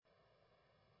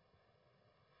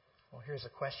Well, here's a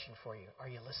question for you. Are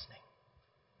you listening?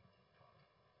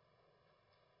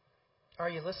 Are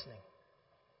you listening?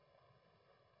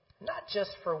 Not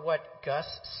just for what Gus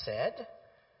said,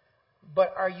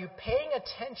 but are you paying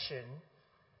attention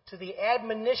to the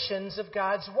admonitions of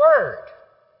God's Word?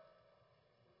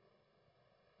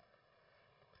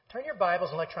 Turn your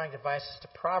Bibles and electronic devices to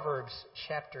Proverbs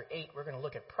chapter 8. We're going to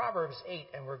look at Proverbs 8,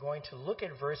 and we're going to look at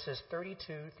verses 32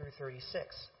 through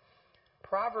 36.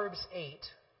 Proverbs 8,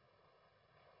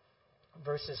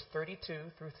 verses 32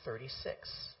 through 36.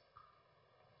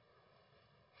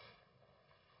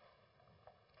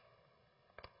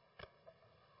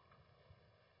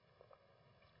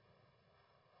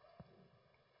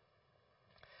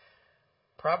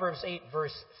 Proverbs 8,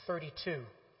 verse 32.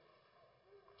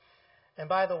 And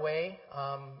by the way,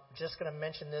 just going to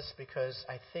mention this because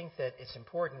I think that it's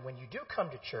important when you do come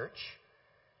to church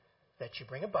that you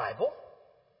bring a Bible,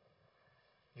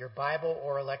 your Bible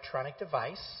or electronic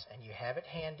device, and you have it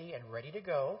handy and ready to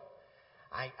go.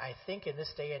 I think in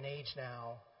this day and age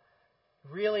now,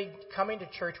 really coming to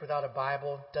church without a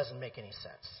Bible doesn't make any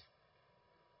sense.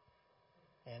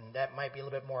 And that might be a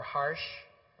little bit more harsh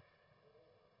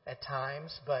at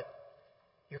times, but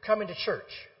you're coming to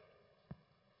church.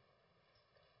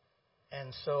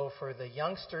 And so for the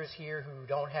youngsters here who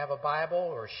don't have a Bible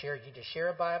or need to share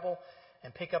a Bible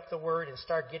and pick up the Word and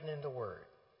start getting into the Word.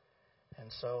 And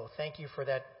so thank you for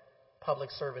that public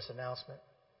service announcement.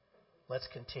 Let's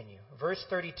continue. Verse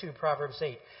 32, Proverbs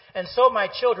 8. And so, my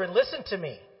children, listen to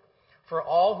me, for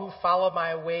all who follow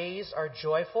my ways are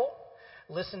joyful.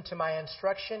 Listen to my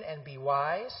instruction and be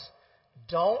wise.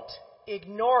 Don't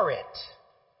ignore it.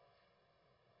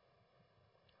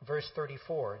 Verse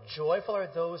 34, joyful are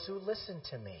those who listen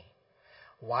to me,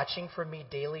 watching for me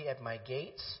daily at my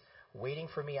gates, waiting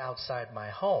for me outside my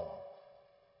home.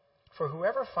 For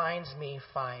whoever finds me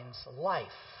finds life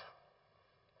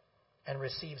and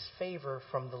receives favor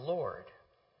from the Lord.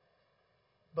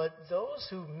 But those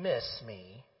who miss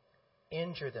me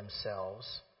injure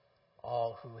themselves.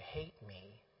 All who hate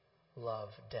me love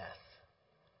death.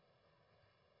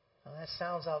 Now that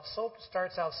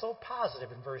starts out so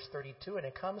positive in verse 32, and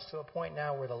it comes to a point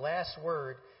now where the last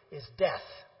word is death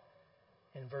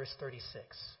in verse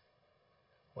 36.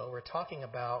 Well, we're talking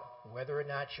about whether or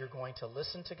not you're going to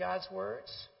listen to God's words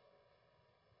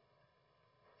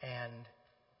and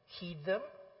heed them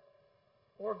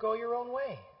or go your own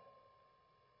way.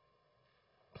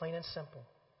 Plain and simple.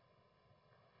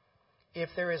 If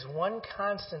there is one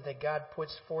constant that God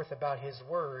puts forth about His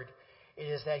Word, it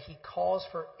is that He calls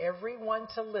for everyone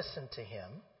to listen to Him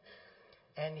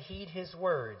and heed His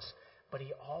words. But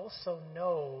He also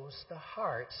knows the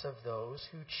hearts of those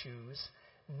who choose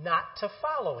not to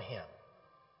follow Him.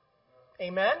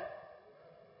 Amen?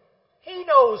 He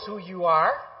knows who you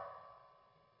are.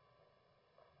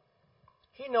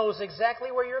 He knows exactly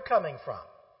where you're coming from.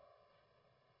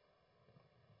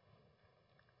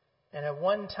 And at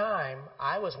one time,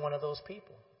 I was one of those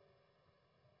people.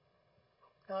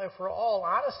 Now, if we're all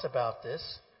honest about this,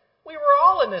 we were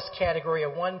all in this category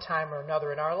at one time or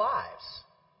another in our lives.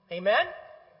 Amen?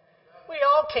 We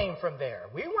all came from there.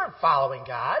 We weren't following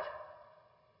God.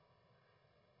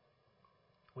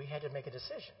 We had to make a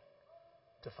decision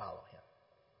to follow Him.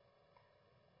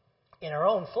 In our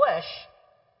own flesh,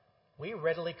 we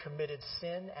readily committed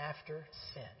sin after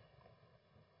sin.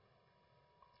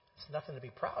 It's nothing to be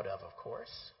proud of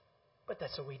course, but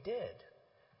that's what we did.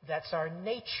 That's our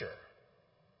nature.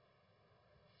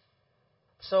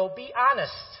 So be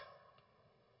honest.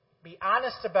 Be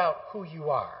honest about who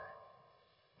you are.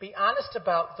 Be honest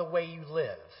about the way you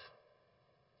live.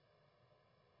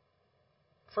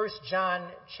 1 John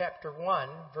chapter 1,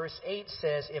 verse 8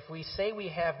 says, if we say we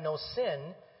have no sin,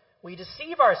 we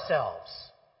deceive ourselves,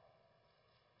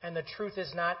 and the truth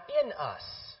is not in us.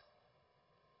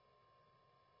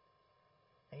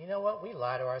 And you know what? We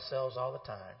lie to ourselves all the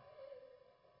time.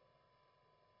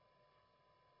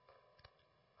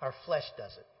 Our flesh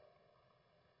does it.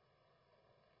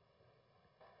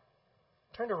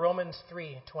 Turn to Romans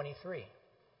 3:23.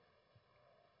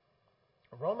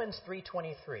 Romans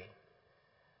 3:23.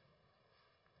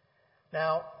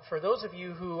 Now, for those of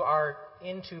you who are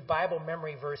into Bible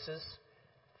memory verses,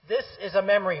 this is a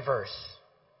memory verse.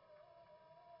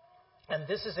 And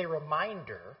this is a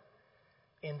reminder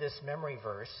in this memory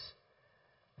verse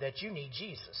that you need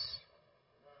Jesus.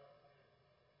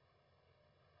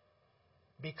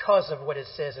 Because of what it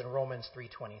says in Romans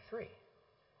 3:23.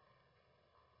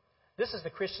 This is the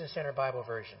Christian Standard Bible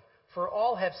version. For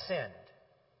all have sinned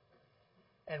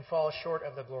and fall short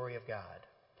of the glory of God.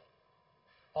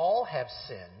 All have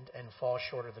sinned and fall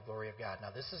short of the glory of God.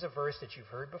 Now, this is a verse that you've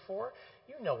heard before.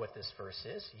 You know what this verse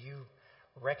is. You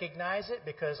recognize it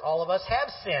because all of us have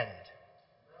sinned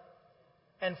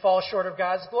and fall short of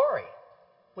God's glory.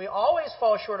 We always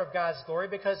fall short of God's glory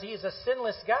because He is a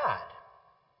sinless God.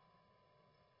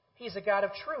 He's a God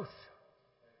of truth.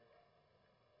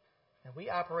 And we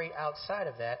operate outside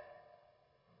of that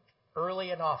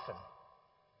early and often,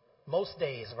 most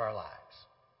days of our lives.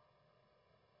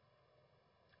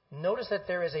 Notice that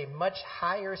there is a much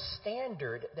higher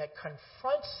standard that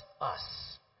confronts us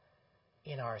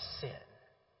in our sin.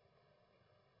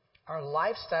 Our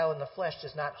lifestyle in the flesh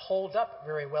does not hold up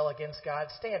very well against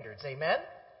God's standards. Amen?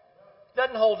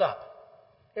 Doesn't hold up.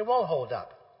 It won't hold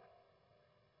up.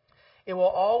 It will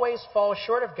always fall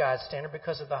short of God's standard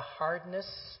because of the hardness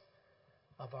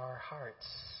of our hearts.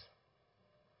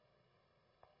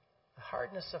 The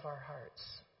hardness of our hearts.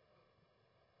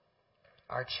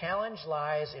 Our challenge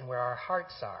lies in where our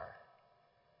hearts are.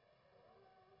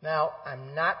 Now,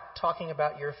 I'm not talking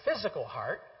about your physical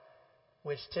heart,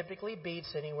 which typically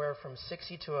beats anywhere from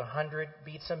 60 to 100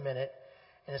 beats a minute.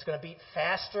 And it's going to beat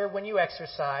faster when you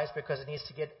exercise because it needs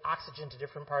to get oxygen to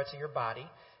different parts of your body,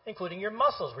 including your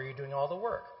muscles where you're doing all the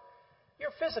work. Your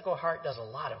physical heart does a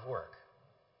lot of work.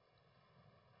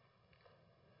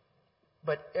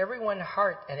 But everyone's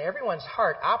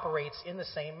heart operates in the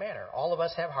same manner. All of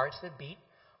us have hearts that beat.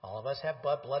 All of us have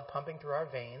blood pumping through our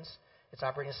veins. It's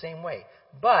operating the same way.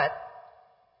 But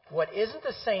what isn't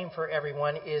the same for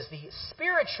everyone is the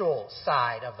spiritual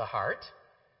side of the heart.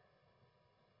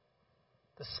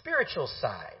 The spiritual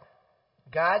side.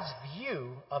 God's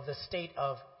view of the state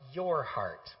of your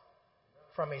heart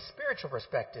from a spiritual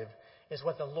perspective is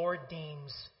what the Lord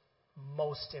deems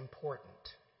most important.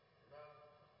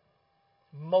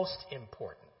 Most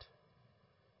important.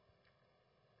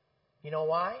 You know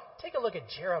why? Take a look at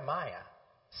Jeremiah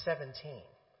 17.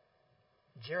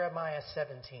 Jeremiah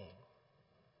 17.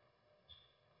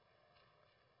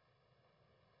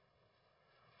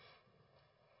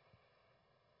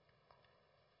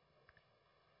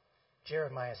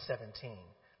 Jeremiah 17.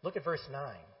 Look at verse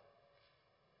 9.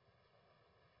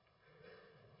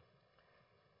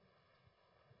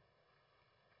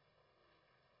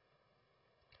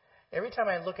 Every time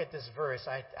I look at this verse,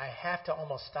 I have to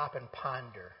almost stop and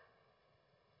ponder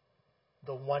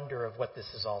the wonder of what this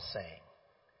is all saying.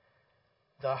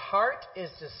 The heart is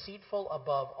deceitful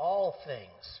above all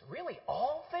things. Really,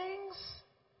 all things?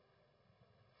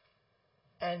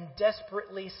 And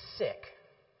desperately sick.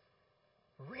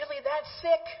 Really that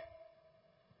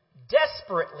sick?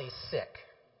 Desperately sick.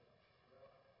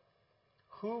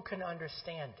 Who can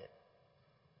understand it?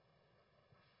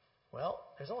 Well,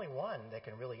 there's only one that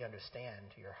can really understand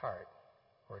your heart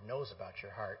or knows about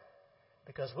your heart,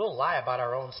 because we'll lie about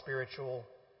our own spiritual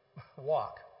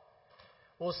walk.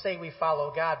 We'll say we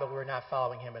follow God, but we're not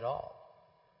following Him at all.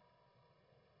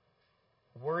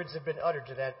 Words have been uttered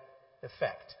to that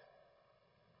effect.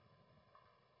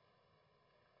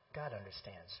 God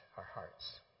understands our hearts.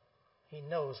 He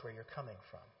knows where you're coming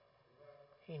from.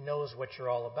 He knows what you're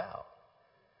all about.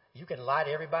 You can lie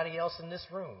to everybody else in this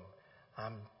room.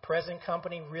 I'm present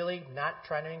company, really not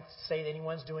trying to say that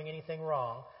anyone's doing anything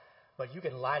wrong, but you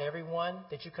can lie to everyone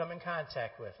that you come in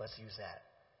contact with. Let's use that.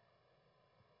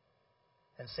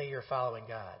 And say you're following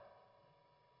God.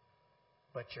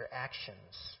 But your actions,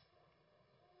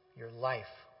 your life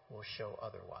will show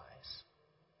otherwise.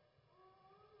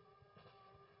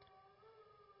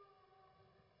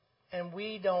 And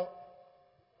we don't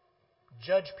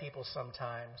judge people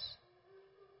sometimes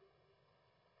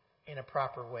in a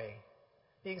proper way.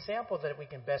 The example that we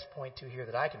can best point to here,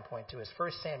 that I can point to, is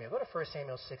 1 Samuel. Go to 1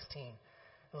 Samuel 16, and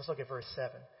let's look at verse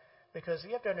 7. Because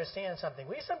you have to understand something.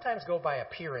 We sometimes go by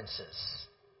appearances.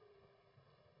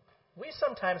 We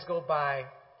sometimes go by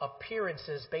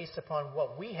appearances based upon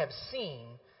what we have seen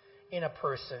in a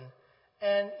person.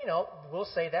 And, we'll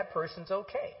say that person's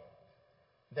okay.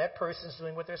 That person's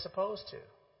doing what they're supposed to.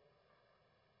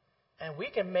 And we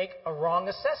can make a wrong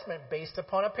assessment based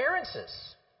upon appearances.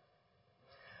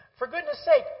 For goodness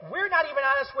sake, we're not even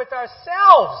honest with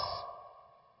ourselves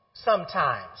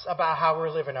sometimes about how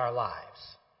we're living our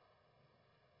lives.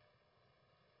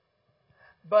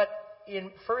 But in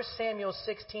 1 Samuel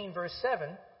 16, verse 7,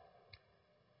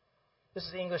 this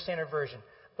is the English Standard Version.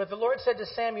 But the Lord said to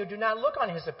Samuel, do not look on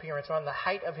his appearance or on the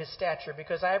height of his stature,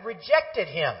 because I have rejected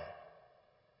him.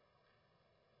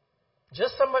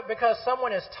 Just because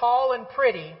someone is tall and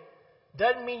pretty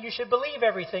doesn't mean you should believe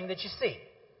everything that you see.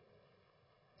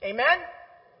 Amen?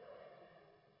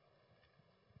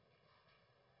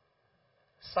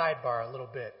 Sidebar a little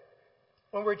bit.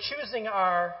 When we're choosing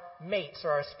our mates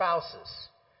or our spouses,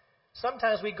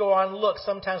 Sometimes we go on looks.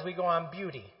 Sometimes we go on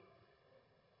beauty.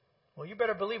 Well, you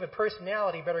better believe it.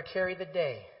 Personality better carry the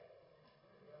day.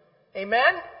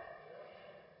 Amen?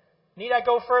 Need I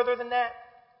go further than that?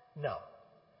 No.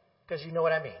 Because you know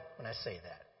what I mean when I say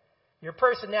that. Your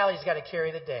personality's got to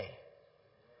carry the day.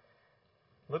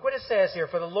 Look what it says here.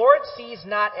 For the Lord sees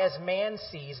not as man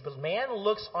sees, but man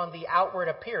looks on the outward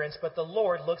appearance, but the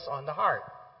Lord looks on the heart.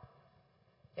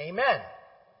 Amen.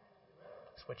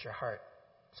 That's what your heart,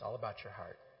 it's all about your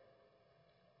heart.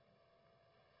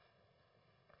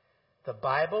 The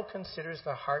Bible considers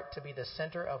the heart to be the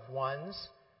center of one's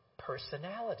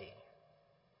personality.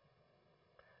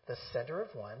 The center of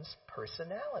one's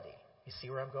personality. You see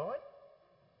where I'm going?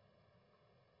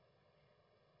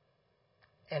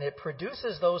 And it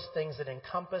produces those things that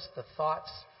encompass the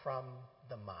thoughts from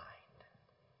the mind.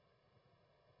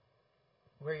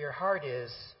 Where your heart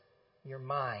is, your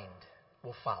mind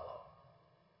will follow.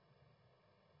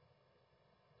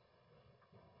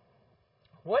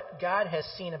 What God has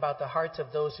seen about the hearts of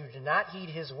those who do not heed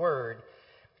His word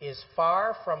is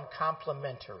far from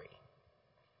complimentary.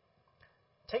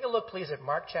 Take a look, please, at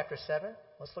Mark chapter 7.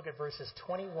 Let's look at verses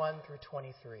 21 through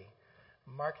 23.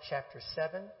 Mark chapter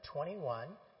 7, 21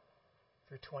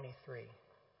 through 23.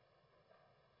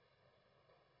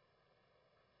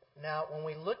 Now, when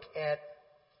we look at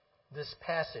this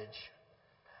passage,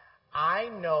 I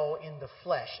know in the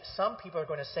flesh, some people are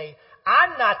going to say,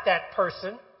 I'm not that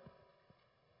person.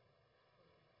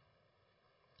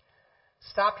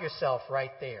 Stop yourself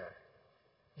right there.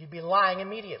 You'd be lying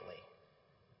immediately.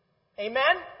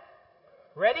 Amen?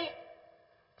 Ready?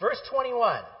 Verse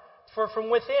 21. For from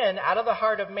within, out of the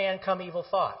heart of man, come evil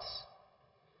thoughts.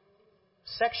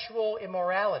 Sexual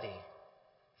immorality,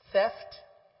 theft,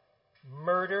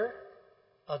 murder,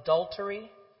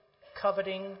 adultery,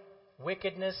 coveting,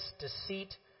 wickedness,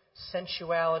 deceit,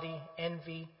 sensuality,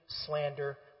 envy,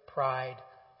 slander, pride,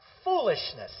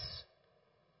 foolishness.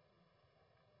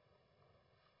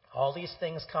 All these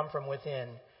things come from within,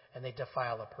 and they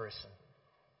defile a person.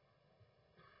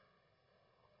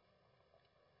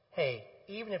 Hey,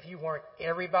 even if you weren't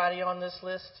everybody on this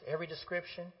list, every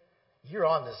description, you're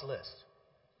on this list.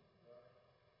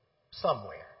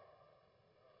 Somewhere.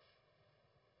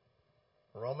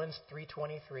 Romans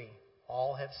 3:23,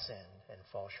 all have sinned and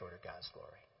fall short of God's glory.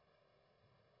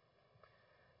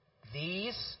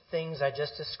 These things I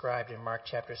just described in Mark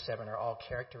chapter 7 are all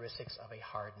characteristics of a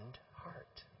hardened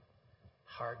heart.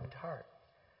 Hardened heart.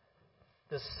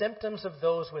 The symptoms of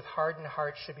those with hardened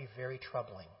hearts should be very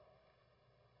troubling.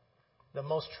 The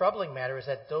most troubling matter is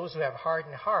that those who have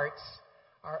hardened hearts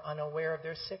are unaware of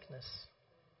their sickness.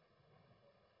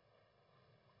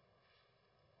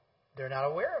 They're not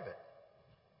aware of it.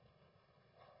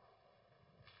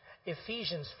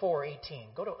 Ephesians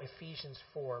 4:18. Go to Ephesians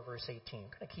 4, verse 18. I'm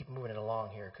going to keep moving it along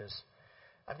here because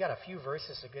I've got a few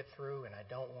verses to get through and I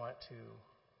don't want to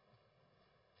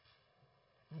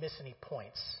miss any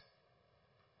points.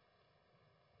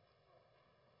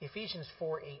 Ephesians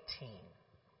 4:18.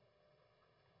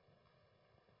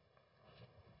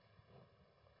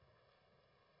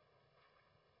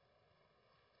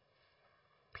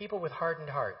 People with hardened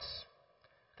hearts.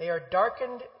 They are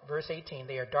darkened, verse 18,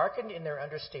 they are darkened in their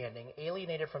understanding,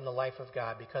 alienated from the life of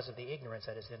God because of the ignorance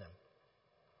that is in them,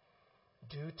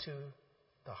 due to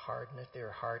their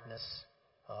hardness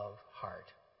of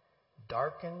heart.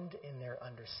 Darkened in their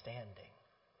understanding.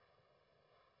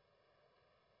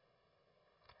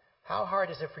 How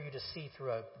hard is it for you to see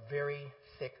through a very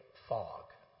thick fog?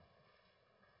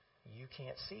 You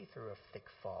can't see through a thick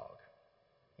fog.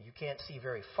 You can't see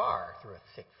very far through a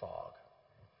thick fog.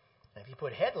 And if you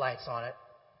put headlights on it,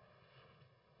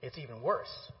 it's even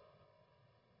worse.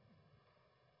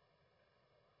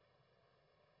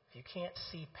 If you can't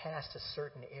see past a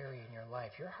certain area in your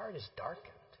life, your heart is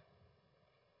darkened.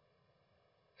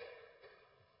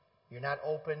 You're not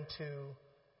open to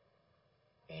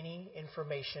any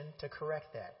information to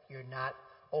correct that. You're not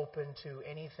open to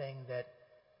anything that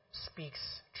speaks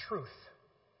truth.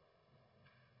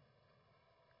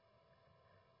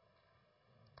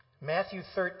 Matthew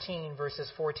 13,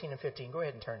 verses 14 and 15. Go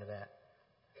ahead and turn to that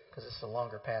because it's a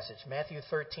longer passage. Matthew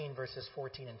 13, verses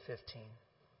 14 and 15.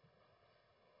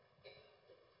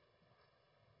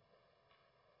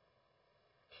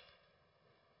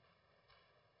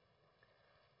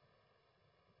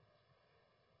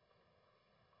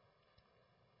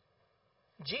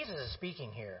 Jesus is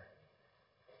speaking here.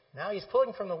 Now he's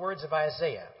pulling from the words of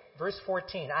Isaiah. Verse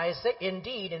 14.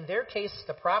 Indeed, in their case,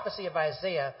 the prophecy of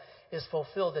Isaiah is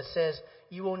fulfilled that says,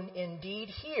 you will indeed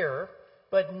hear,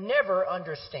 but never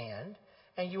understand,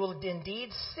 and you will indeed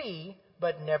see,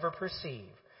 but never perceive.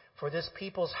 For this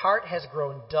people's heart has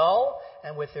grown dull,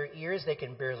 and with their ears they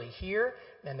can barely hear,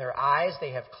 and their eyes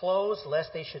they have closed,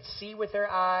 lest they should see with their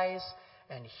eyes,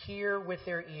 and hear with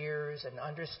their ears, and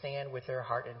understand with their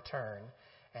heart, and turn,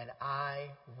 and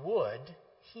I would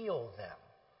heal them.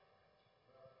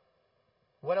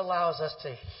 What allows us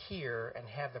to hear and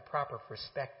have the proper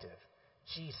perspective?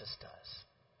 Jesus does.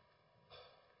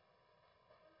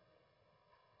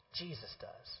 Jesus does.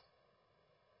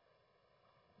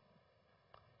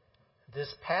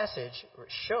 This passage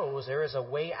shows there is a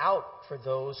way out for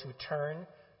those who turn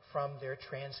from their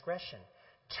transgression.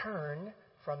 Turn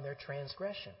from their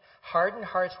transgression. Hardened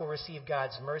hearts will receive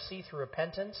God's mercy through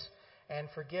repentance and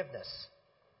forgiveness.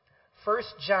 1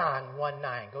 John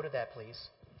 1:9. Go to that, please.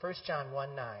 1 John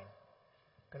 1:9. I'm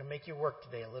going to make you work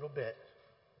today a little bit.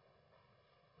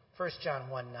 1 John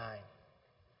 1:9.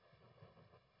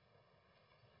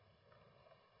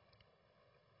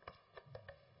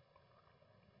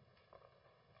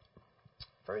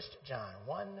 1 John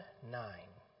 1:9.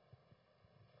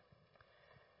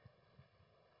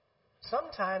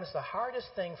 Sometimes the hardest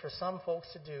thing for some folks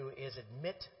to do is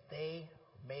admit they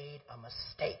made a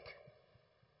mistake.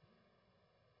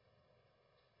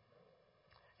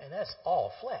 And that's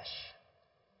all flesh.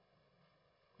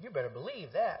 You better believe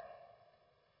that.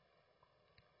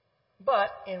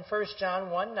 But in 1 John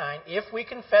 1:9, if we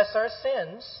confess our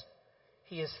sins,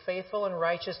 He is faithful and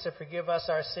righteous to forgive us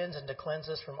our sins and to cleanse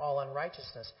us from all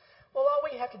unrighteousness. Well, all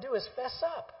we have to do is fess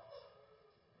up.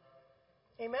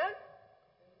 Amen?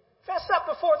 Fess up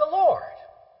before the Lord.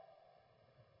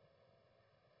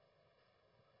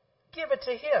 Give it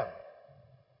to Him.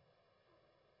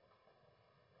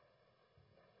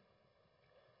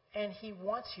 And He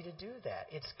wants you to do that.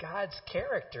 It's God's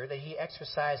character that He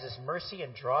exercises mercy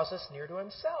and draws us near to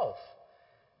Himself.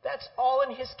 That's all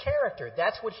in His character.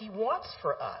 That's what He wants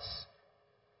for us.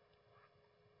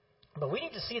 But we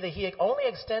need to see that He only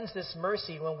extends this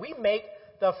mercy when we make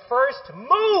the first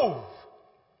move.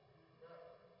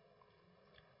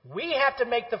 We have to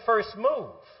make the first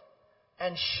move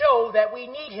and show that we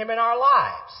need Him in our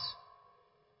lives.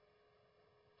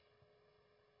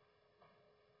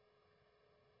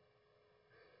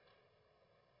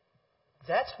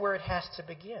 That's where it has to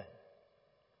begin.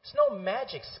 It's no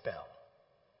magic spell.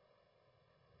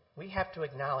 We have to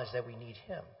acknowledge that we need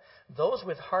Him. Those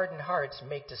with hardened hearts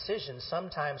make decisions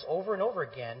sometimes over and over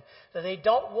again that they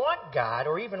don't want God,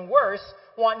 or even worse,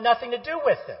 want nothing to do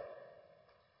with Him.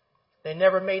 They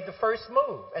never made the first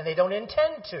move, and they don't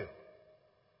intend to.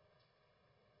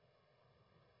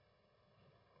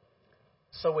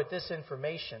 So with this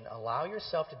information, allow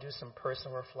yourself to do some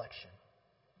personal reflection.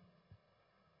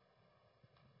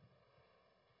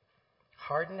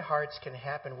 Hardened hearts can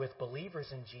happen with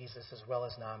believers in Jesus as well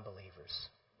as non-believers.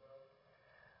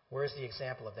 Where's the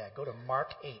example of that? Go to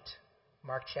Mark 8.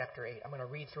 Mark chapter 8. I'm going to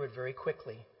read through it very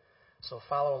quickly, so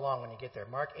follow along when you get there.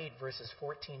 Mark 8, verses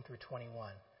 14 through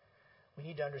 21. We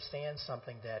need to understand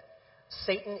something, that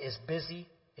Satan is busy.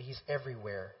 He's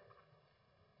everywhere.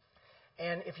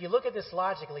 And if you look at this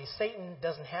logically, Satan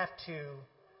doesn't have to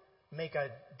make a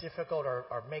difficult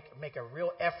or make a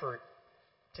real effort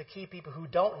to keep people who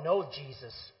don't know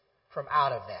Jesus from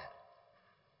out of that.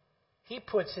 He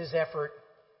puts his effort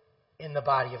in the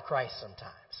body of Christ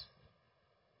sometimes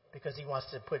because he wants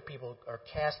to put people or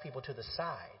cast people to the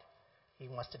side. He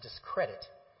wants to discredit.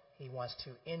 He wants to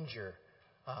injure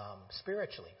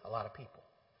spiritually a lot of people.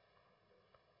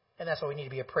 And that's why we need to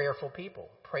be a prayerful people.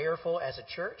 Prayerful as a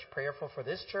church, prayerful for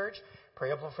this church,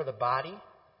 prayerful for the body.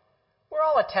 We're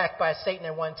all attacked by Satan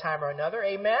at one time or another.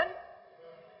 Amen?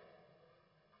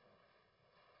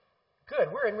 Good.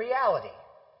 We're in reality.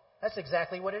 That's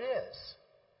exactly what it is.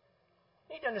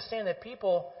 You need to understand that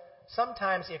people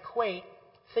sometimes equate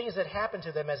things that happen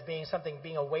to them as being something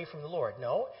being away from the Lord.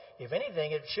 No. If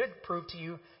anything, it should prove to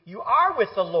you, you are with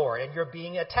the Lord and you're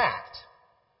being attacked.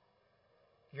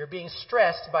 You're being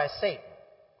stressed by Satan.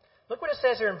 Look what it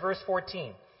says here in verse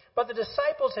 14. But the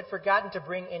disciples had forgotten to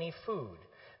bring any food.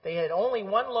 They had only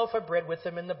one loaf of bread with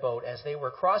them in the boat. As they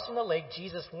were crossing the lake,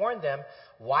 Jesus warned them,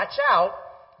 "Watch out.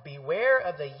 Beware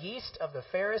of the yeast of the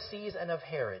Pharisees and of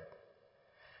Herod."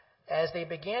 They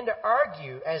began to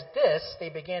argue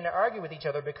with each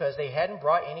other because they hadn't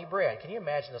brought any bread. Can you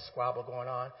imagine the squabble going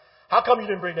on? How come you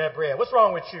didn't bring that bread? What's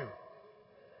wrong with you?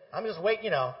 I'm just waiting,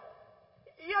 You got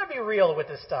to be real with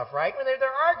this stuff, right? When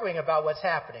they're arguing about what's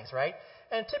happening, right?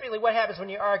 And typically what happens when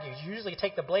you argue? You usually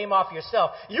take the blame off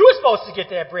yourself. You were supposed to get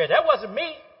that bread. That wasn't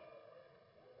me.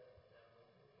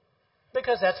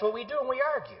 Because that's what we do when we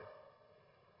argue.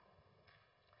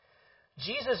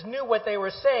 Jesus knew what they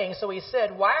were saying, so He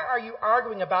said, "Why are you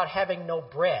arguing about having no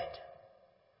bread?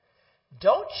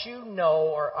 Don't you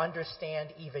know or understand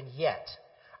even yet?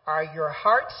 Are your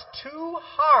hearts too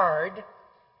hard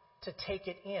to take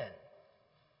it in?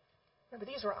 Remember,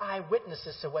 these were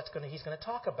eyewitnesses to what he's going to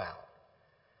talk about.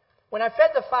 When I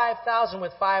fed the 5,000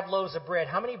 with 5 loaves of bread,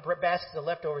 how many baskets of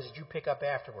leftovers did you pick up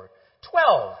afterward?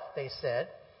 12, they said.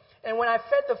 And when I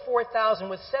fed the 4,000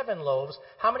 with 7 loaves,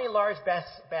 how many large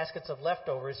baskets of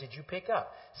leftovers did you pick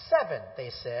up? 7, they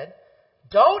said.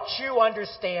 Don't you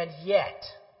understand yet?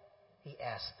 He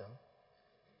asked them.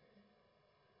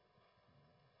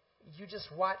 You just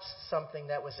watched something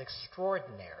that was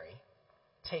extraordinary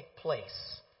take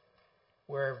place,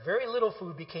 where very little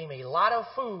food became a lot of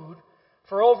food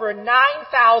for over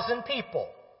 9,000 people.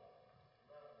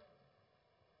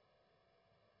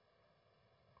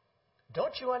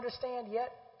 Don't you understand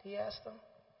yet? He asked them.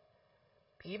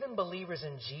 Even believers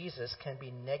in Jesus can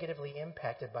be negatively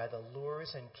impacted by the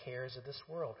lures and cares of this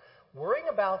world. Worrying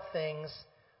about things,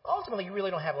 ultimately, you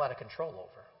really don't have a lot of control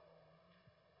over.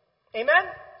 Amen?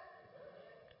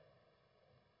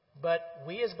 But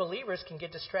we as believers can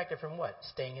get distracted from what?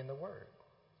 Staying in the Word.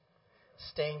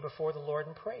 Staying before the Lord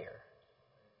in prayer.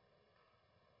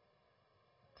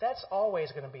 That's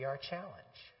always going to be our challenge.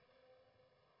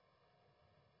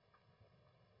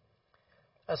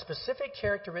 A specific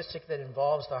characteristic that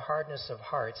involves the hardness of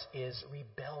hearts is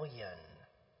rebellion.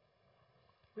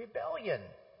 Rebellion.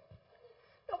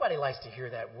 Nobody likes to hear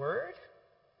that word,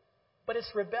 but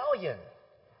it's rebellion.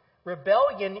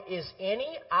 Rebellion is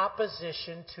any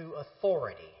opposition to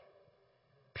authority.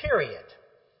 Period.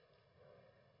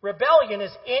 Rebellion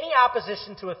is any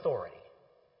opposition to authority.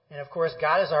 And of course,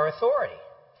 God is our authority.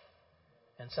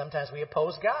 And sometimes we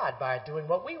oppose God by doing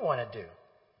what we want to do.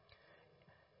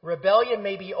 Rebellion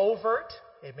may be overt,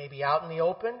 it may be out in the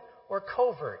open, or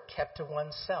covert, kept to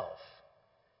oneself.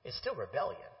 It's still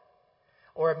rebellion.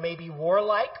 Or it may be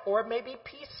warlike, or it may be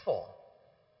peaceful.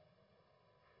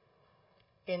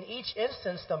 In each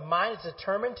instance, the mind is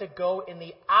determined to go in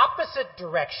the opposite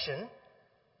direction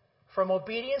from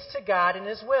obedience to God and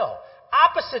His will.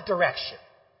 Opposite direction.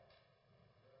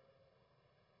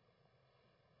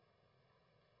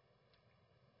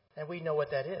 And we know what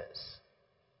that is.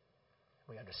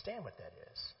 We understand what that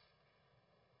is.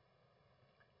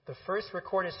 The first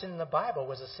recorded sin in the Bible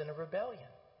was a sin of rebellion.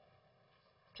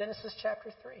 Genesis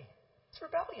chapter 3. It's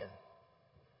rebellion.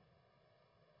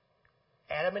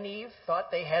 Adam and Eve thought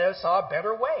they saw a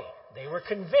better way. They were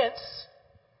convinced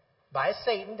by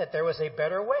Satan that there was a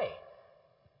better way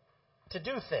to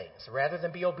do things rather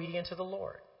than be obedient to the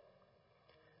Lord.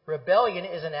 Rebellion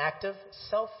is an act of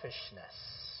selfishness.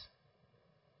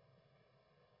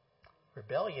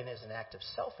 Rebellion is an act of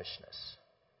selfishness.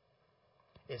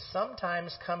 It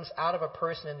sometimes comes out of a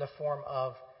person in the form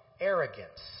of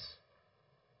arrogance.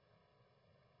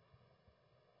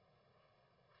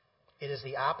 It is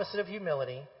the opposite of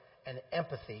humility and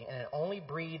empathy, and it only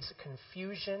breeds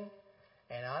confusion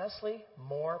and, honestly,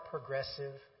 more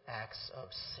progressive acts of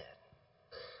sin.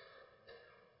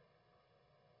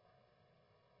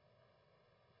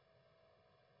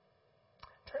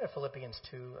 Turn to Philippians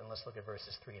 2 and let's look at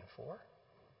verses 3 and 4.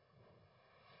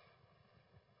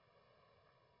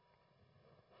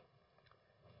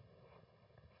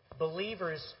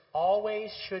 Believers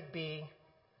always should be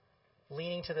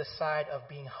leaning to the side of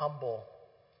being humble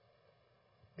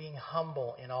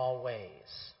in all ways.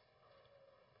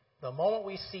 The moment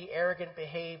we see arrogant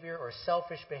behavior or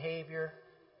selfish behavior,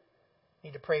 you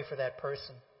need to pray for that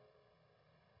person.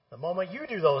 The moment you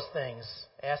do those things,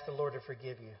 ask the Lord to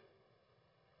forgive you.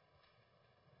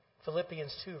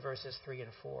 Philippians 2, verses 3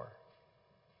 and 4.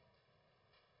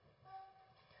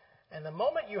 And the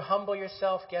moment you humble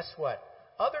yourself, guess what?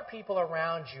 Other people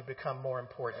around you become more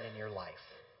important in your life.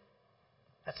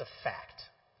 That's a fact.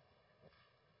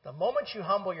 The moment you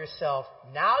humble yourself,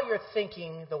 now you're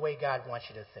thinking the way God wants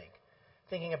you to think.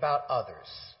 Thinking about others.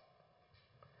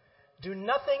 Do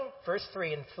nothing, verse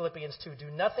 3 in Philippians 2,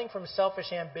 do nothing from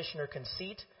selfish ambition or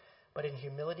conceit, but in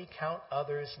humility count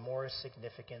others more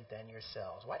significant than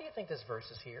yourselves. Why do you think this verse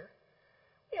is here?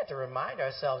 We have to remind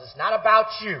ourselves it's not about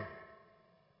you.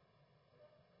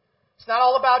 It's not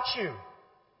all about you.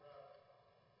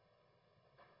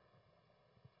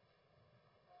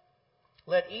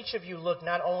 Let each of you look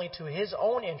not only to his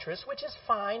own interest, which is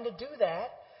fine to do that,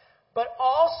 but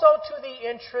also to the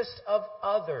interest of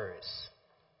others.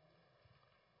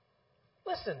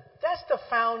 Listen, that's the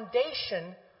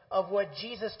foundation of what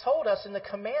Jesus told us in the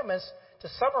commandments. To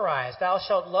summarize, thou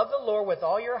shalt love the Lord with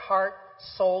all your heart,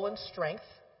 soul, and strength,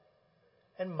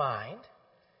 and mind,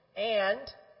 and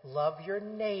love your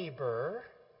neighbor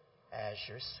as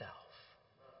yourself.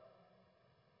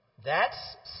 That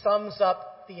sums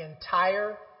up the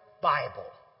entire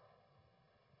Bible.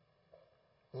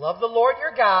 Love the Lord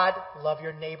your God, love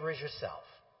your neighbor as yourself.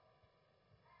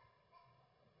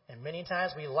 And many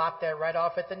times we lop that right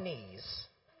off at the knees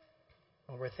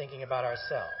when we're thinking about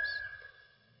ourselves.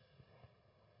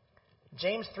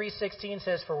 James 3:16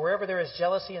 says, "For wherever there is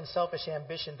jealousy and selfish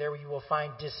ambition, there you will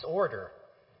find disorder.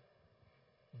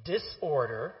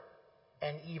 Disorder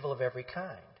and evil of every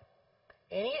kind."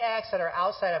 Any acts that are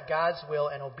outside of God's will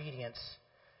and obedience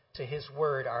to His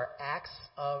word are acts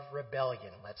of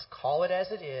rebellion. Let's call it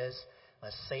as it is.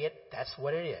 Let's say it. That's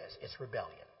what it is. It's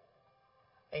rebellion.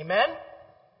 Amen?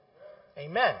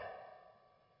 Amen.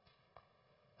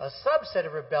 A subset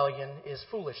of rebellion is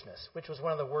foolishness, which was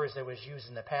one of the words that was used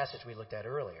in the passage we looked at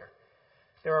earlier.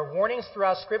 There are warnings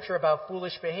throughout Scripture about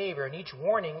foolish behavior, and each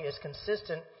warning is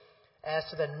consistent as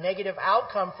to the negative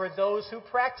outcome for those who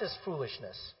practice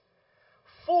foolishness.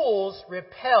 Fools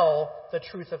repel the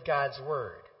truth of God's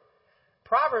word.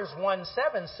 Proverbs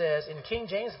 1:7 says in King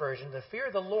James Version, "The fear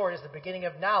of the Lord is the beginning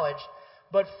of knowledge,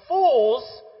 but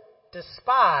fools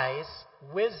despise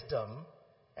wisdom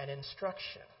and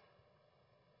instruction."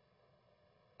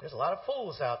 There's a lot of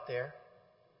fools out there.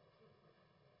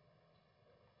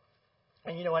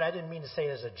 And you know what? I didn't mean to say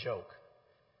it as a joke.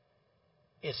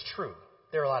 It's true.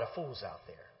 There are a lot of fools out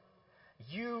there.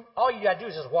 All you got to do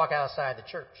is just walk outside the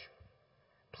church.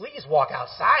 Please walk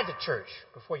outside the church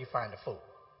before you find a fool.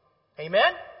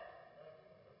 Amen?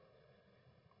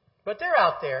 But they're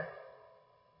out there.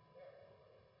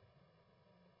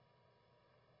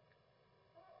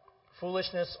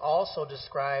 Foolishness also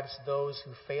describes those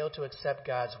who fail to accept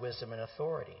God's wisdom and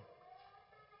authority.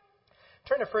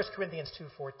 Turn to 1 Corinthians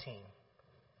 2:14.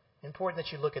 Important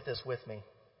that you look at this with me.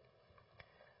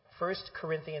 1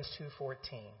 Corinthians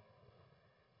 2:14.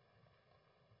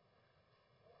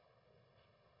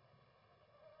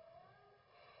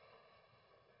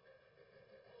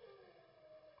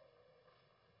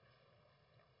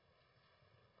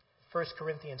 First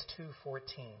Corinthians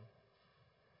 2:14.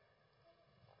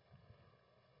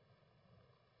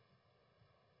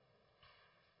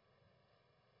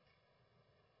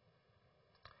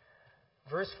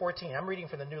 Verse 14, I'm reading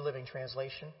from the New Living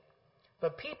Translation.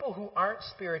 "But people who aren't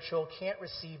spiritual can't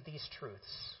receive these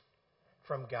truths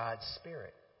from God's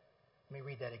Spirit." Let me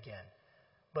read that again.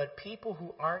 "But people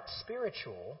who aren't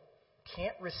spiritual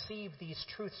can't receive these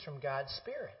truths from God's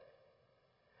Spirit.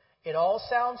 It all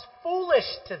sounds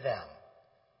foolish to them,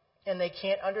 and they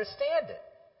can't understand it.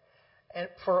 And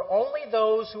for only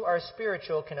those who are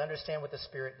spiritual can understand what the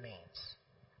Spirit means."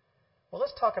 Well,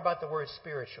 let's talk about the word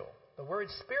spiritual. The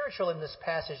word spiritual in this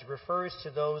passage refers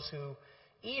to those who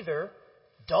either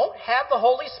don't have the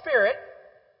Holy Spirit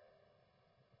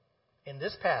in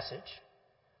this passage,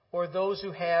 or those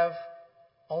who have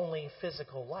only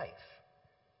physical life.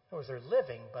 In other words, they're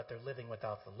living, but they're living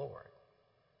without the Lord.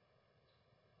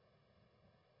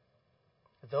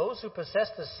 Those who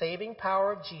possess the saving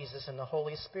power of Jesus and the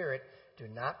Holy Spirit do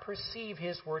not perceive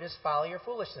His word as folly or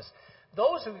foolishness.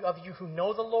 Those of you who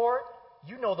know the Lord,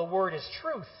 you know the word is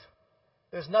truth.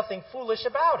 There's nothing foolish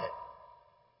about it.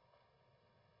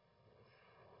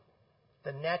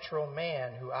 The natural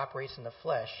man who operates in the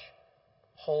flesh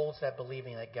holds that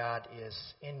believing that God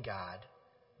is in God,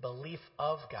 belief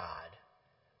of God,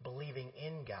 believing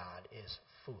in God is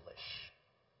foolish.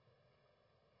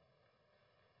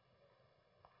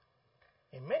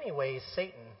 In many ways,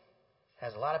 Satan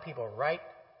has a lot of people right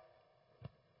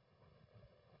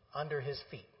under his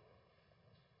feet.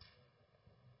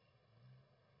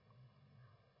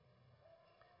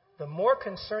 The more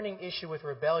concerning issue with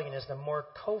rebellion is the more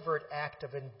covert act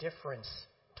of indifference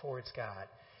towards God.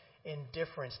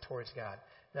 Indifference towards God.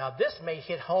 Now, this may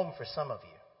hit home for some of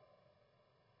you.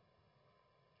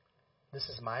 This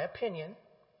is my opinion.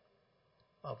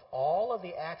 Of all of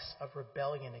the acts of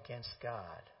rebellion against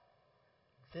God,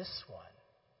 this one,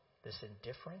 this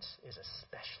indifference, is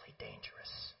especially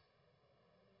dangerous.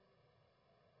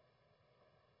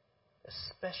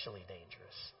 Especially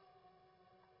dangerous.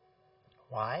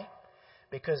 Why?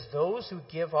 Because those who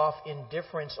give off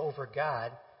indifference over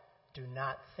God do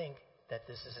not think that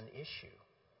this is an issue.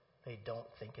 They don't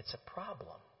think it's a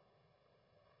problem.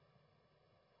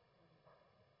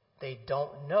 They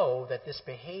don't know that this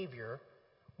behavior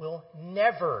will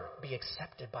never be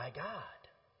accepted by God.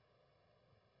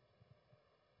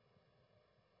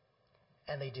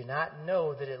 And they do not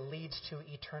know that it leads to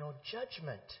eternal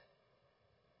judgment,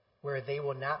 where they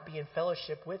will not be in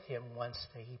fellowship with Him once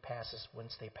they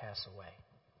pass away.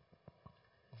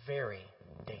 Very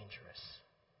dangerous.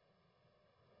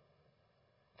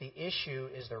 The issue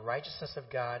is the righteousness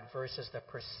of God versus the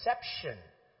perception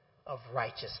of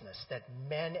righteousness that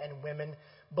men and women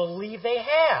believe they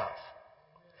have.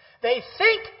 They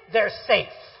think they're safe.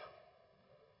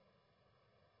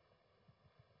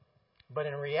 But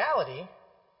in reality,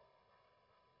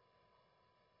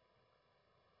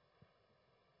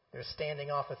 they're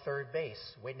standing off a third base,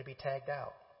 waiting to be tagged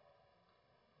out.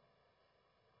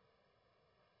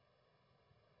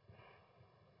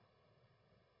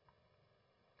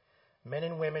 Men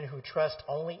and women who trust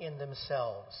only in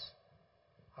themselves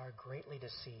are greatly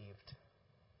deceived.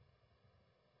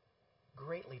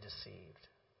 Greatly deceived.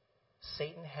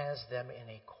 Satan has them in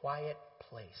a quiet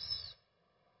place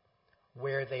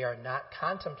where they are not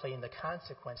contemplating the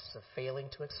consequences of failing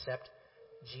to accept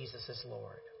Jesus as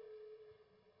Lord.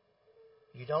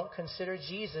 You don't consider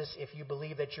Jesus if you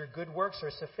believe that your good works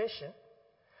are sufficient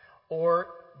or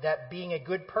that being a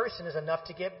good person is enough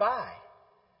to get by.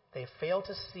 They fail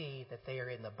to see that they are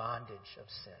in the bondage of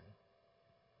sin.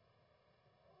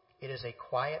 It is a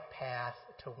quiet path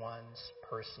to one's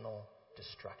personal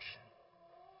destruction.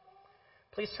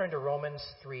 Please turn to Romans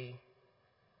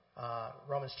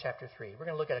chapter 3. We're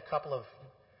going to look at a couple of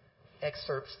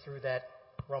excerpts through that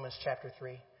Romans chapter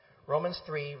 3. Romans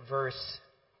 3, verse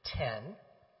 10.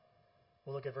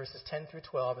 We'll look at verses 10 through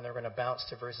 12, and then we're going to bounce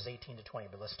to verses 18 to 20.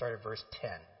 But let's start at verse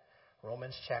 10.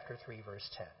 Romans chapter 3, verse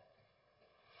 10.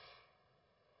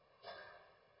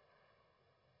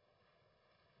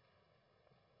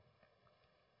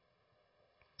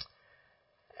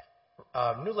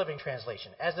 New Living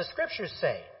Translation. As the Scriptures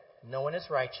say, no one is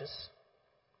righteous,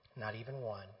 not even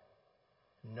one.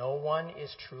 No one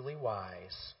is truly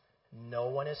wise. No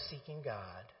one is seeking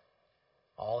God.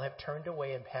 All have turned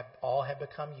away and all have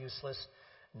become useless.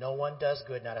 No one does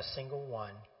good, not a single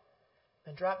one.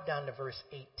 Then drop down to verse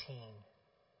 18.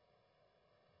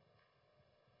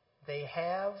 They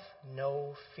have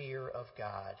no fear of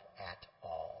God at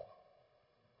all.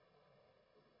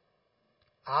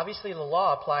 Obviously, the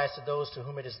law applies to those to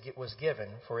whom it was given,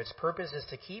 for its purpose is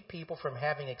to keep people from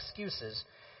having excuses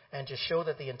and to show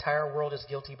that the entire world is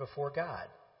guilty before God.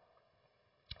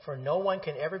 For no one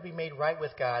can ever be made right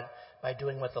with God by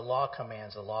doing what the law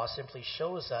commands. The law simply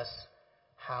shows us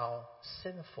how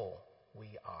sinful we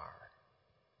are.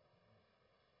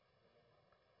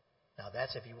 Now,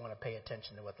 that's if you want to pay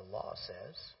attention to what the law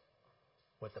says,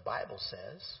 what the Bible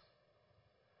says.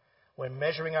 When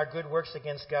measuring our good works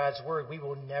against God's word, we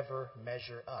will never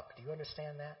measure up. Do you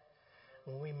understand that?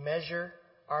 When we measure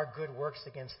our good works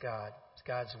against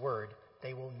God's word,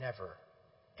 they will never,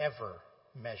 ever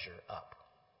measure up.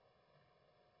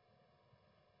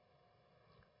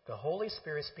 The Holy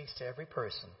Spirit speaks to every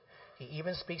person. He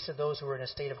even speaks to those who are in a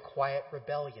state of quiet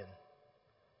rebellion.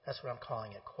 That's what I'm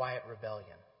calling it, quiet rebellion.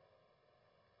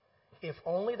 If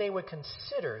only they would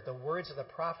consider the words of the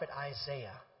prophet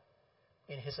Isaiah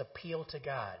in his appeal to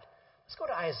God. Let's go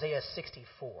to Isaiah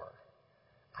 64.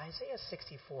 Isaiah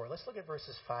 64. Let's look at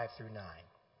verses 5 through 9.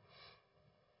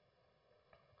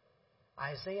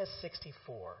 Isaiah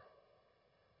 64.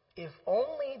 If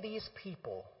only these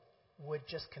people would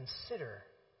just consider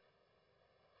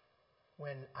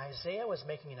when Isaiah was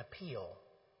making an appeal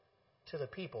to the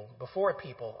people, before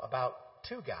people,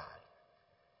 to God.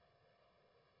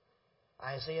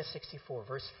 Isaiah 64,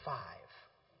 verse 5.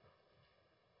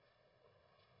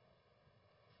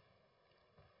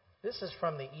 This is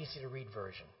from the easy-to-read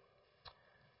version.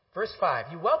 Verse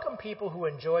 5, you welcome people who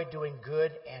enjoy doing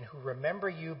good and who remember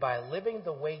you by living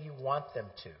the way you want them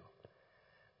to.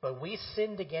 But we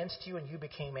sinned against you and you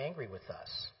became angry with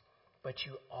us. But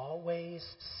you always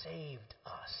saved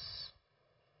us.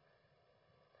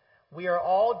 We are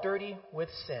all dirty with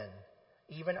sin.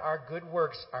 Even our good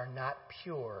works are not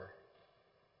pure.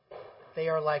 They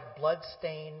are like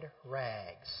blood-stained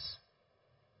rags.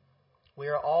 We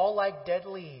are all like dead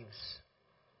leaves.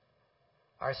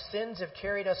 Our sins have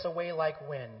carried us away like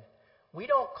wind. We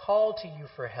don't call to you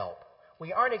for help.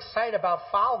 We aren't excited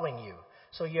about following you,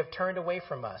 so you have turned away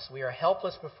from us. We are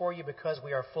helpless before you because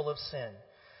we are full of sin.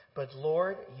 But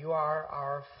Lord, you are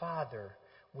our Father.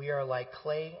 We are like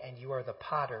clay and you are the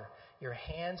potter. Your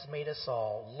hands made us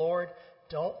all. Lord,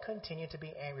 don't continue to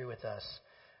be angry with us.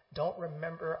 Don't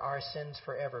remember our sins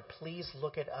forever. Please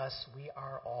look at us. We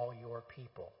are all your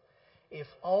people. If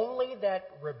only that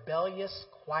rebellious,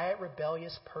 quiet,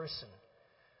 rebellious person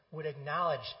would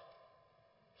acknowledge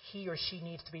he or she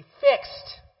needs to be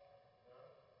fixed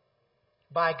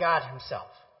by God himself.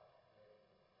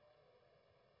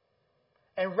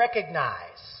 And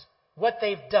recognize what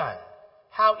they've done,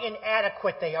 how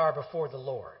inadequate they are before the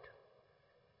Lord.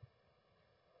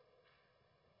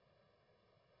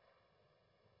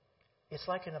 It's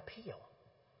like an appeal.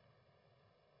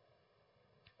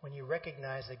 when you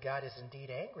recognize that God is indeed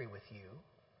angry with you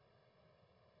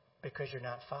because you're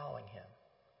not following him.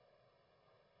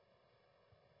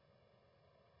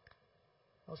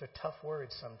 Those are tough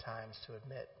words sometimes to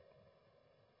admit.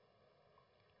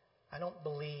 I don't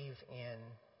believe in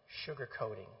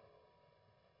sugarcoating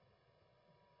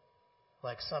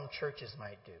like some churches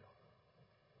might do.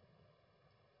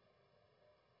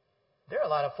 There are a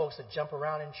lot of folks that jump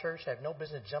around in church that have no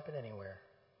business jumping anywhere.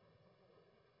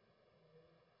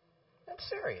 I'm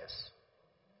serious.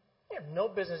 They have no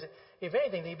business. If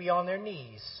anything, they'd be on their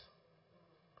knees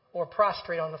or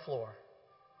prostrate on the floor.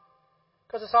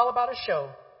 Because it's all about a show.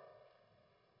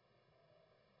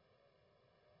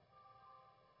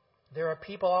 There are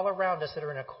people all around us that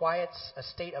are in a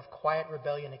state of quiet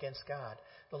rebellion against God.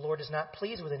 The Lord is not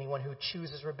pleased with anyone who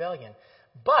chooses rebellion.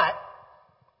 But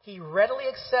he readily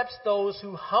accepts those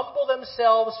who humble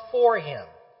themselves before him.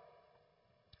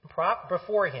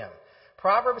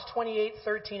 Proverbs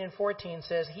 28:13 and 14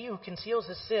 says, "He who conceals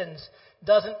his sins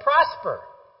doesn't prosper,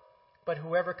 but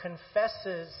whoever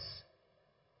confesses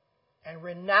and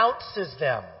renounces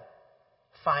them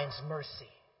finds mercy.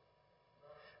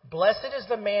 Blessed is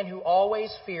the man who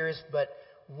always fears, but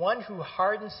one who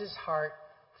hardens his heart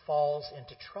falls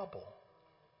into trouble."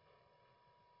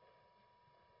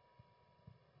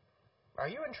 Are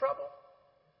you in trouble?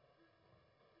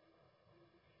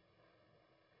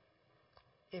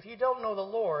 If you don't know the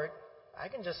Lord, I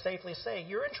can just safely say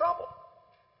you're in trouble.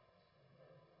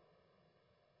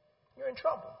 You're in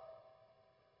trouble.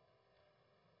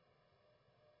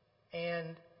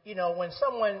 And,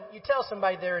 when you tell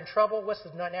somebody they're in trouble, what's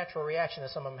the natural reaction that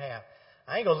some of them have?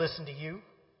 I ain't going to listen to you.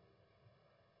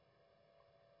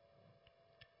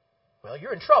 Well,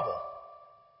 you're in trouble.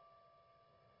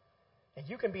 And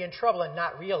you can be in trouble and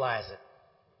not realize it.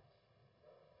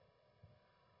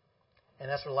 And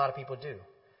that's what a lot of people do.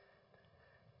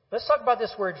 Let's talk about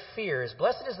this word fears.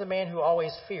 Blessed is the man who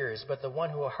always fears, but the one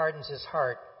who hardens his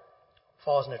heart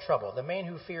falls into trouble. The man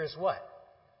who fears what?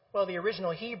 Well, the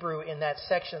original Hebrew in that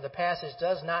section of the passage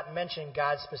does not mention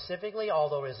God specifically,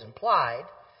 although it is implied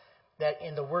that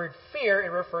in the word fear, it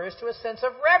refers to a sense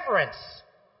of reverence.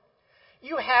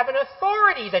 You have an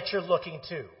authority that you're looking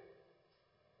to.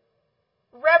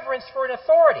 Reverence for an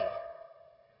authority.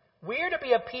 We are to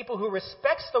be a people who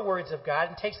respects the words of God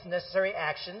and takes the necessary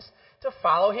actions to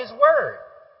follow his word.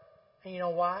 And you know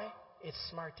why? It's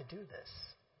smart to do this.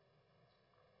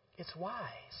 It's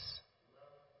wise.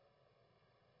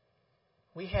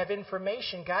 We have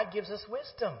information. God gives us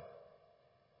wisdom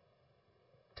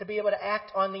to be able to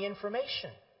act on the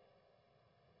information.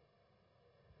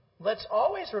 Let's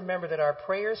always remember that our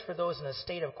prayers for those in a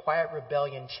state of quiet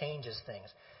rebellion changes things.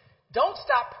 Don't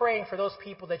stop praying for those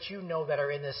people that you know that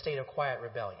are in this state of quiet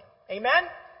rebellion. Amen?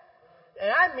 And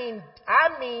I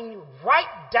mean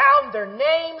write down their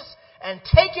names and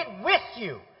take it with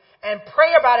you and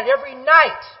pray about it every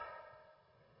night.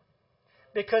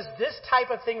 Because this type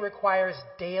of thing requires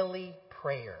daily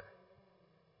prayer.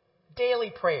 Daily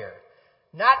prayer.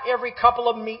 Not every couple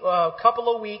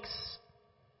of weeks.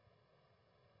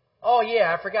 Oh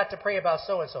yeah, I forgot to pray about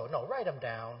so-and-so. No, write them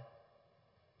down.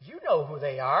 You know who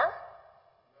they are.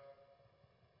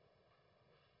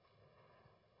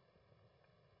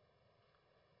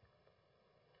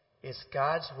 It's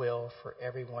God's will for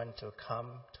everyone to come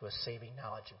to a saving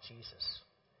knowledge of Jesus.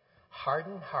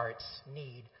 Hardened hearts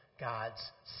need God's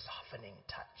softening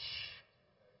touch.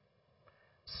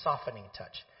 Softening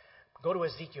touch. Go to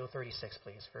Ezekiel 36,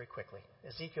 please, very quickly.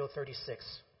 Ezekiel 36,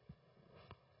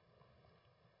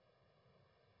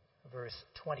 verse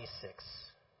 26.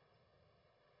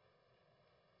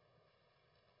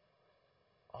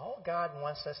 All God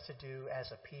wants us to do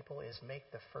as a people is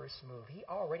make the first move. He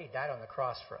already died on the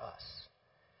cross for us.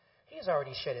 He's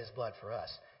already shed his blood for us.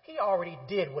 He already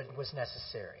did what was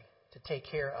necessary to take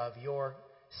care of your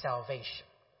salvation.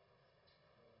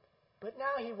 But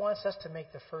now he wants us to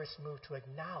make the first move to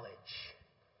acknowledge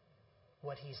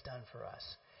what he's done for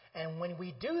us. And when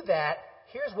we do that,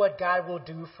 here's what God will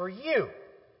do for you.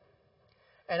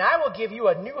 And I will give you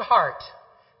a new heart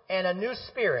and a new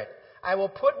spirit I will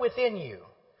put within you.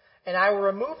 And I will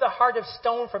remove the heart of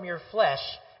stone from your flesh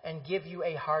and give you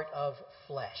a heart of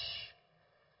flesh.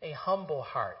 A humble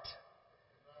heart.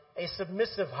 A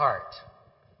submissive heart.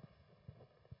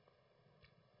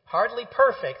 Hardly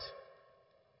perfect,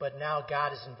 but now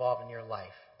God is involved in your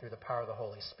life through the power of the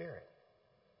Holy Spirit.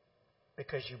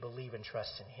 Because you believe and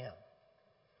trust in him.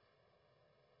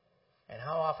 And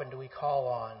how often do we call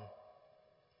on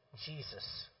Jesus?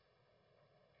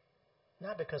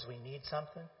 Not because we need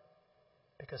something,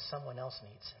 because someone else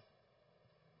needs him.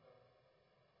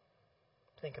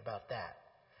 Think about that.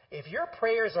 If your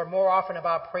prayers are more often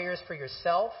about prayers for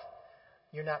yourself,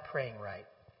 you're not praying right.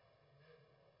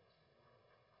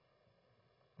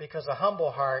 Because a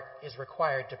humble heart is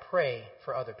required to pray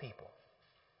for other people.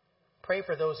 Pray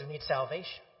for those who need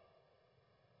salvation.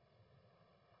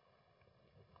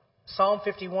 Psalm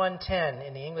 51:10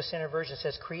 in the English Standard Version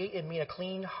says, "Create in me a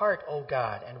clean heart, O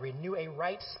God, and renew a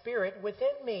right spirit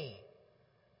within me."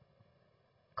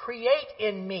 Create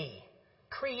in me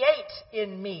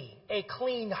a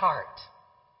clean heart.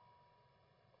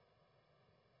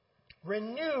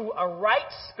 Renew a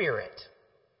right spirit.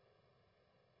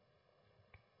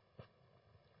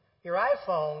 Your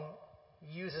iPhone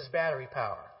uses battery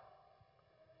power.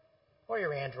 Or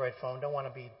your Android phone. Don't want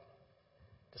to be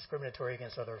discriminatory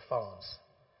against other phones.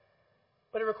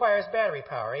 But it requires battery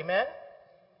power. Amen?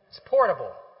 It's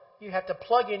portable. You have to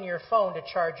plug in your phone to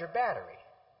charge your battery.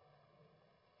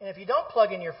 And if you don't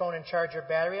plug in your phone and charge your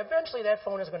battery, eventually that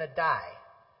phone is going to die.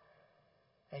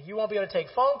 And you won't be able to take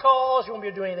phone calls. You won't be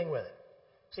able to do anything with it.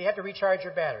 So you have to recharge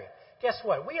your battery. Guess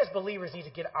what? We as believers need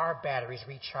to get our batteries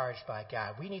recharged by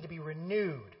God. We need to be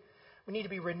renewed. We need to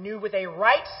be renewed with a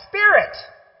right spirit.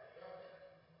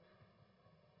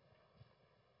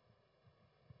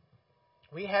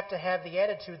 We have to have the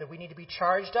attitude that we need to be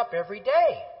charged up every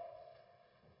day.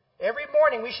 Every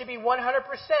morning we should be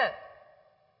 100%.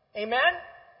 Amen?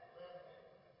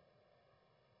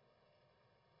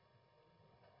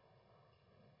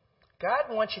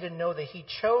 God wants you to know that He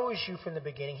chose you from the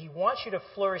beginning. He wants you to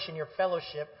flourish in your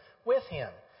fellowship with Him.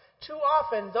 Too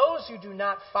often, those who do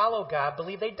not follow God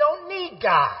believe they don't need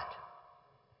God.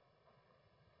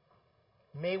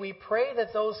 May we pray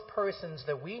that those persons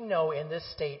that we know in this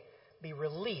state be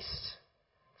released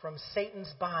from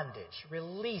Satan's bondage,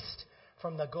 released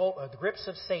from the grips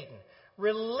of Satan,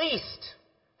 released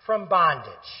from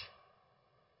bondage.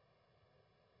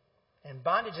 And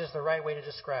bondage is the right way to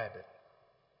describe it.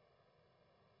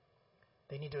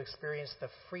 They need to experience the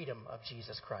freedom of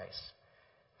Jesus Christ.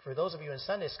 For those of you in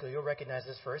Sunday school, you'll recognize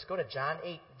this verse. Go to John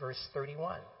 8, verse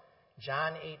 31.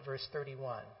 John 8, verse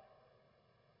 31.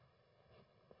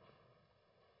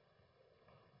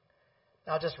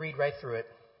 I'll just read right through it.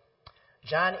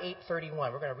 John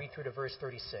 8:31. We're going to read through to verse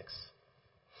 36.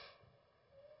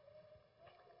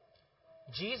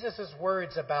 Jesus'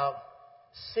 words about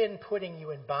sin putting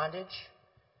you in bondage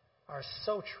are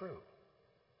so true.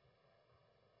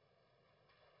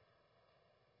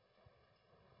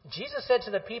 Jesus said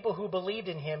to the people who believed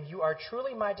in Him, "You are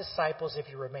truly my disciples if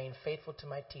you remain faithful to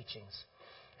my teachings,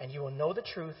 and you will know the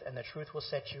truth, and the truth will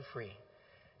set you free."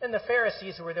 And the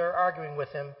Pharisees who were there arguing with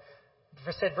Him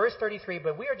said, verse 33,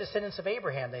 "But we are descendants of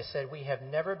Abraham," they said. "We have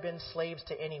never been slaves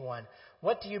to anyone.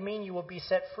 What do you mean you will be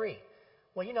set free?"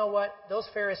 Well, you know what? Those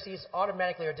Pharisees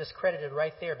automatically are discredited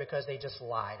right there because they just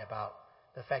lied about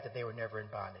the fact that they were never in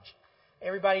bondage.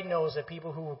 Everybody knows that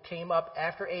people who came up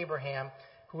after Abraham,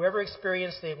 whoever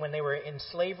experienced it when they were in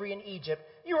slavery in Egypt,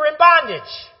 you were in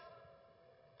bondage.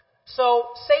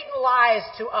 So Satan lies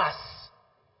to us.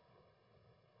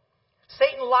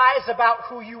 Satan lies about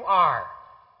who you are.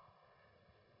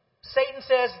 Satan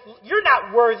says, "You're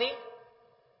not worthy.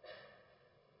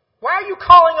 Why are you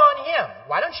calling on Him?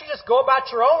 Why don't you just go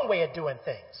about your own way of doing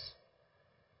things?"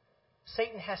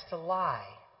 Satan has to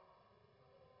lie.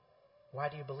 Why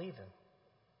do you believe him?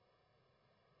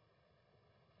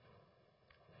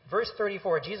 Verse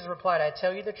 34, Jesus replied, "I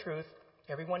tell you the truth,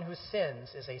 everyone who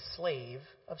sins is a slave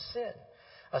of sin.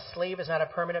 A slave is not a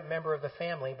permanent member of the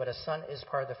family, but a son is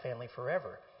part of the family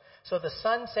forever. So if the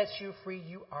Son sets you free,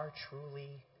 you are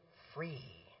truly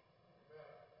free."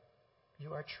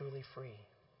 You are truly free.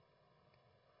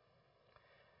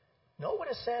 Note what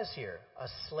it says here. A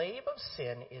slave of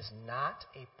sin is not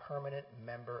a permanent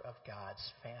member of God's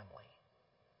family.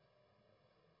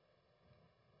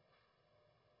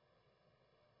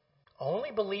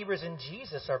 Only believers in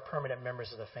Jesus are permanent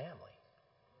members of the family.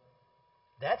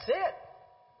 That's it.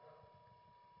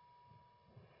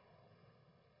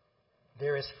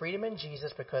 There is freedom in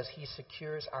Jesus because He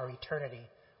secures our eternity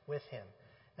with Him.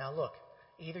 Now look,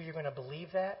 either you're going to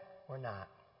believe that or not.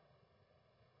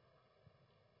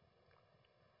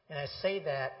 And I say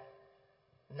that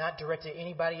not directed to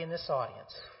anybody in this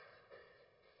audience,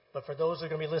 but for those who are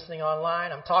going to be listening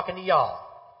online, I'm talking to y'all.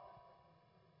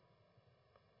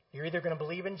 You're either going to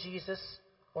believe in Jesus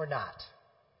or not.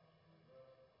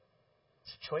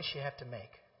 It's a choice you have to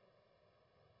make.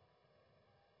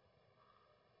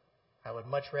 I would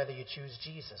much rather you choose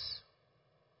Jesus.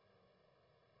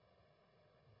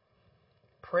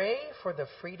 Pray for the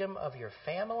freedom of your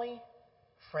family,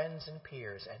 friends, and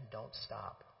peers, and don't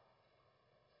stop.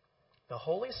 The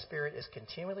Holy Spirit is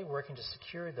continually working to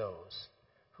secure those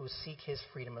who seek his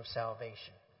freedom of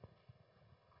salvation.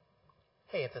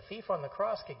 Hey, if the thief on the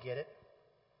cross could get it,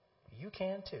 you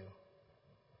can too.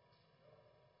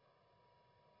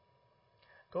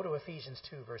 Go to Ephesians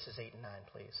 2, verses 8 and 9,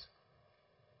 please.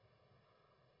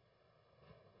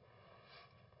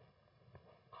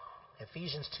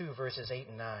 Ephesians 2, verses 8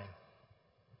 and 9.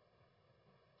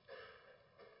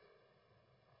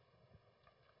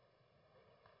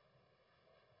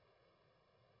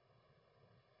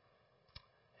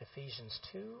 Ephesians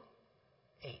 2,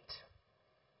 8.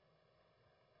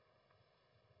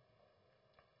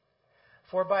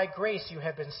 For by grace you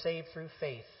have been saved through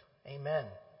faith. Amen.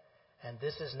 And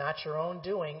this is not your own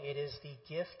doing. It is the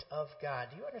gift of God.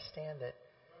 Do you understand that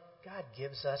God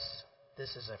gives us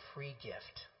this as a free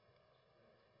gift?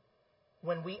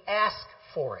 When we ask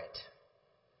for it.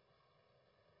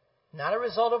 Not a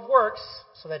result of works,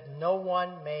 so that no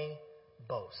one may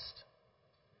boast.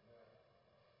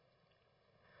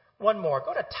 One more.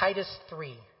 Go to Titus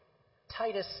 3.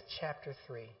 Titus chapter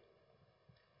 3.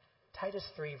 Titus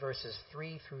 3, verses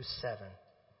 3 through 7.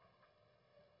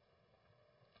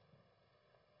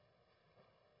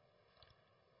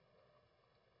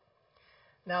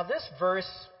 Now, this verse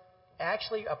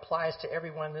actually applies to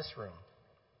everyone in this room.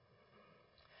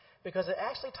 Because it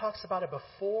actually talks about a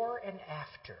before and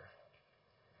after.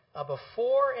 A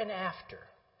before and after.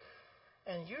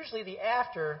 And usually the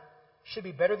after should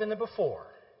be better than the before.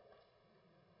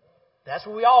 That's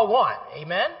what we all want.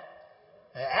 Amen?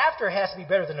 After has to be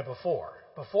better than the before.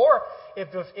 Before, if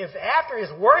after is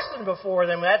worse than before,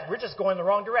 then we're just going the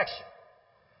wrong direction.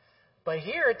 But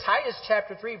here, Titus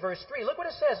chapter 3, verse 3, look what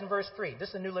it says in verse 3. This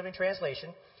is the New Living Translation.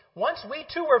 Once we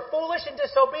too were foolish and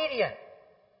disobedient.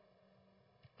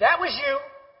 That was you.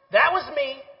 That was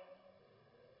me.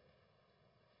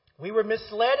 We were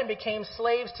misled and became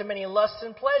slaves to many lusts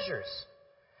and pleasures.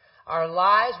 Our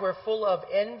lives were full of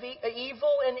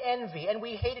evil and envy, and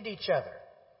we hated each other.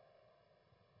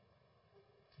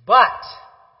 But,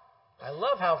 I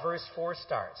love how verse 4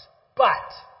 starts. But.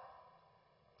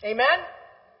 Amen?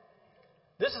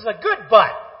 This is a good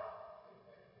but.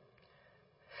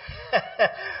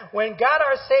 When God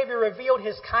our Savior revealed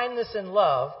his kindness and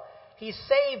love, he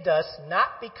saved us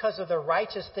not because of the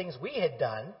righteous things we had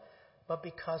done, but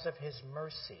because of his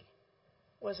mercy.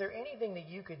 Was there anything that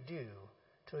you could do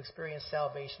to experience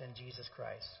salvation in Jesus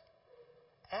Christ?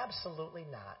 Absolutely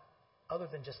not, other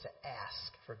than just to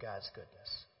ask for God's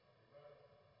goodness.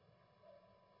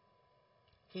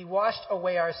 He washed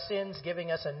away our sins,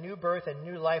 giving us a new birth and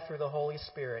new life through the Holy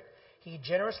Spirit. He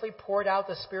generously poured out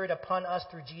the Spirit upon us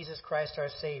through Jesus Christ our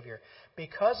Savior.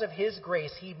 Because of his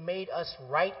grace, he made us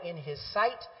right in his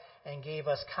sight and gave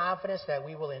us confidence that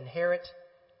we will inherit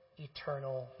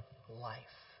eternal life.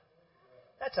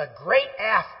 That's a great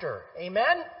after.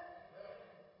 Amen?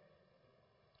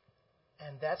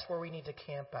 And that's where we need to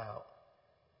camp out.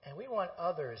 And we want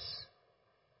others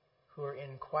who are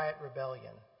in quiet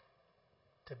rebellion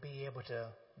to be able to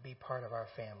be part of our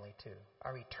family too,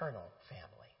 our eternal family.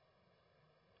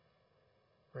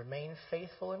 Remain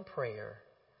faithful in prayer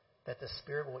that the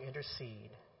Spirit will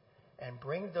intercede and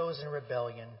bring those in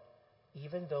rebellion,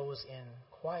 even those in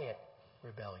quiet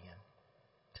rebellion,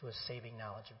 to a saving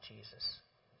knowledge of Jesus.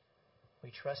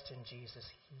 We trust in Jesus.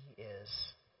 He is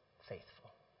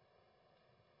faithful.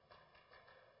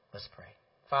 Let's pray.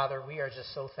 Father, we are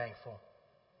just so thankful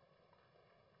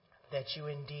that you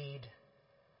indeed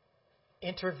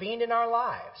intervened in our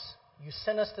lives. You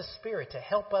sent us the Spirit to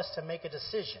help us to make a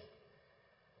decision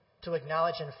to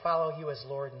acknowledge and follow you as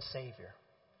Lord and Savior.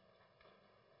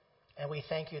 And we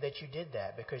thank you that you did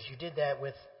that, because you did that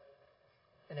with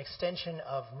an extension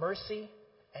of mercy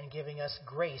and giving us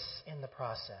grace in the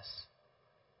process.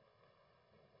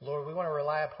 Lord, we want to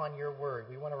rely upon your word.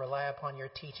 We want to rely upon your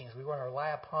teachings. We want to rely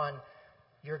upon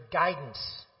your guidance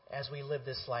as we live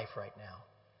this life right now.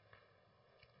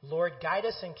 Lord, guide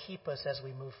us and keep us as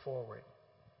we move forward.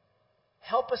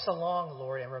 Help us along,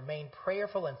 Lord, and remain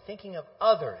prayerful and thinking of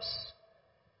others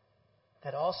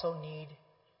that also need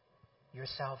your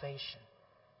salvation.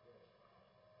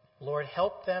 Lord,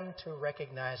 help them to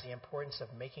recognize the importance of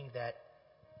making that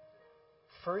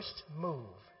first move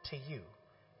to you.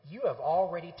 You have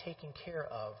already taken care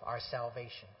of our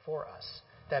salvation for us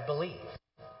that believe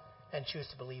and choose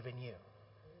to believe in you.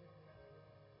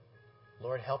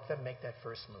 Lord, help them make that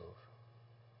first move.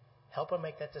 Help them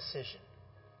make that decision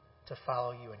to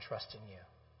follow you and trust in you.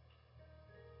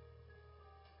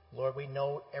 Lord, we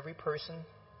know every person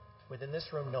within this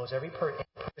room knows every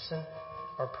person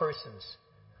or persons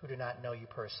who do not know you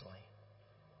personally.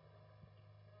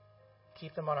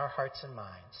 Keep them on our hearts and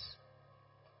minds.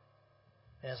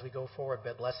 And as we go forward,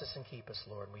 bless us and keep us,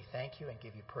 Lord. We thank you and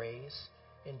give you praise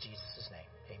in Jesus'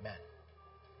 name. Amen.